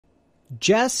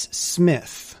Jess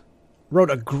Smith wrote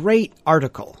a great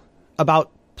article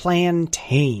about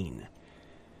plantain.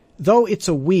 Though it's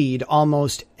a weed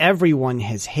almost everyone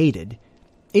has hated,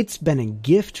 it's been a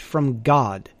gift from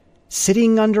God,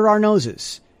 sitting under our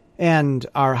noses and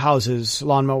our houses,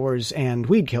 lawnmowers, and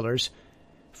weed killers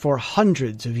for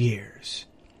hundreds of years.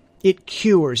 It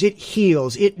cures, it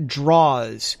heals, it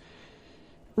draws.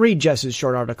 Read Jess's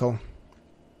short article.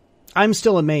 I'm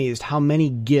still amazed how many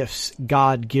gifts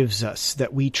God gives us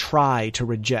that we try to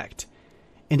reject,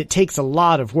 and it takes a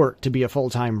lot of work to be a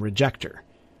full-time rejecter.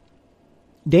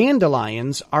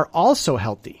 Dandelions are also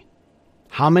healthy.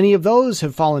 How many of those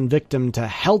have fallen victim to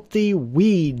healthy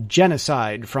weed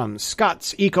genocide from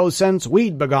Scott's EcoSense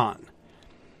Weed Begone?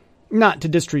 Not to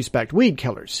disrespect weed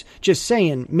killers, just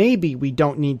saying maybe we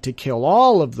don't need to kill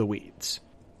all of the weeds.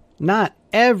 Not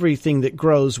everything that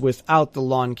grows without the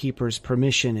lawnkeeper's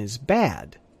permission is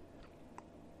bad.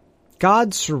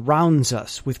 God surrounds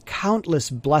us with countless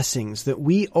blessings that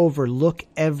we overlook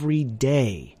every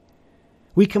day.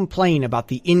 We complain about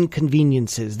the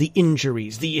inconveniences, the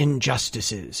injuries, the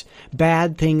injustices.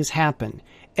 Bad things happen,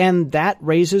 and that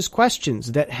raises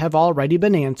questions that have already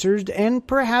been answered and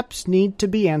perhaps need to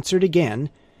be answered again.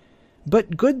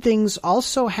 But good things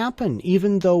also happen,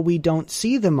 even though we don't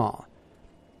see them all.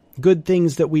 Good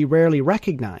things that we rarely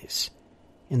recognize,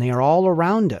 and they are all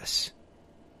around us.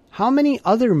 How many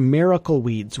other miracle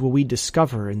weeds will we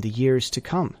discover in the years to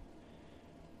come?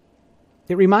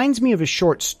 It reminds me of a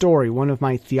short story one of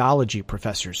my theology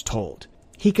professors told.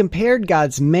 He compared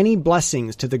God's many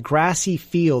blessings to the grassy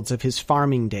fields of his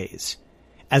farming days.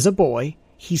 As a boy,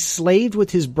 he slaved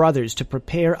with his brothers to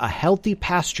prepare a healthy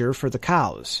pasture for the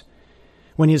cows.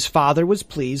 When his father was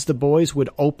pleased, the boys would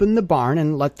open the barn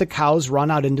and let the cows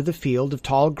run out into the field of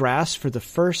tall grass for the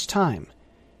first time.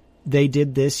 They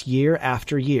did this year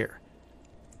after year.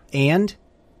 And,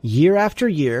 year after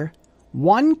year,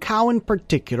 one cow in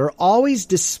particular always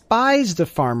despised the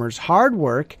farmer's hard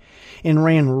work and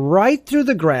ran right through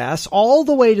the grass all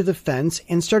the way to the fence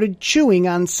and started chewing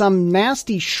on some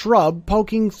nasty shrub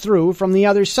poking through from the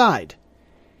other side.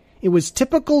 It was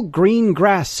typical green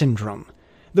grass syndrome,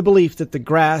 the belief that the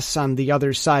grass on the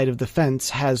other side of the fence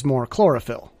has more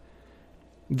chlorophyll.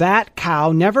 That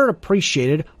cow never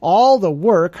appreciated all the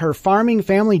work her farming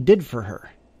family did for her.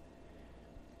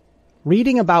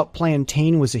 Reading about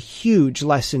plantain was a huge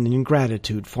lesson in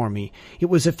gratitude for me. It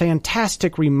was a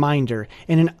fantastic reminder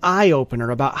and an eye-opener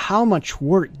about how much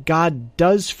work God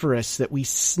does for us that we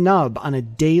snub on a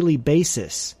daily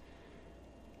basis.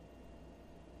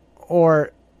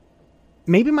 Or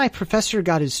maybe my professor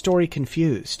got his story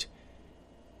confused.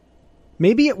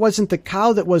 Maybe it wasn't the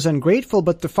cow that was ungrateful,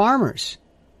 but the farmers.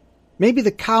 Maybe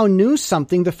the cow knew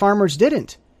something the farmers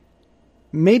didn't.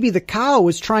 Maybe the cow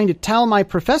was trying to tell my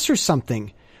professor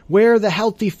something, where the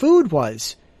healthy food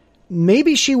was.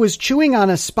 Maybe she was chewing on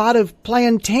a spot of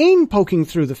plantain poking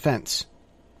through the fence.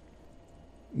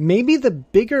 Maybe the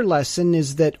bigger lesson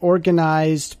is that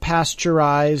organized,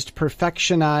 pasteurized,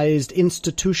 perfectionized,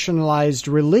 institutionalized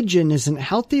religion isn't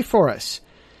healthy for us.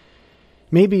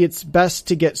 Maybe it's best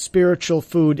to get spiritual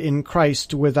food in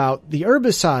Christ without the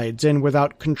herbicides and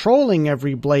without controlling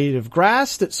every blade of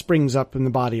grass that springs up in the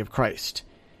body of Christ.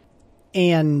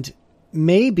 And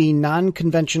maybe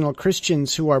non-conventional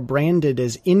Christians who are branded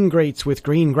as ingrates with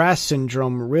green grass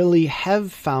syndrome really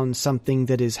have found something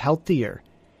that is healthier,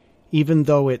 even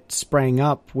though it sprang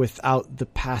up without the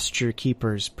pasture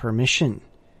keeper's permission.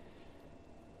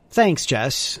 Thanks,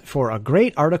 Jess, for a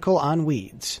great article on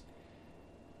weeds.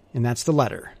 And that's the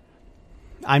letter.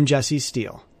 I'm Jesse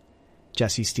Steele,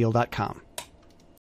 jessesteele.com.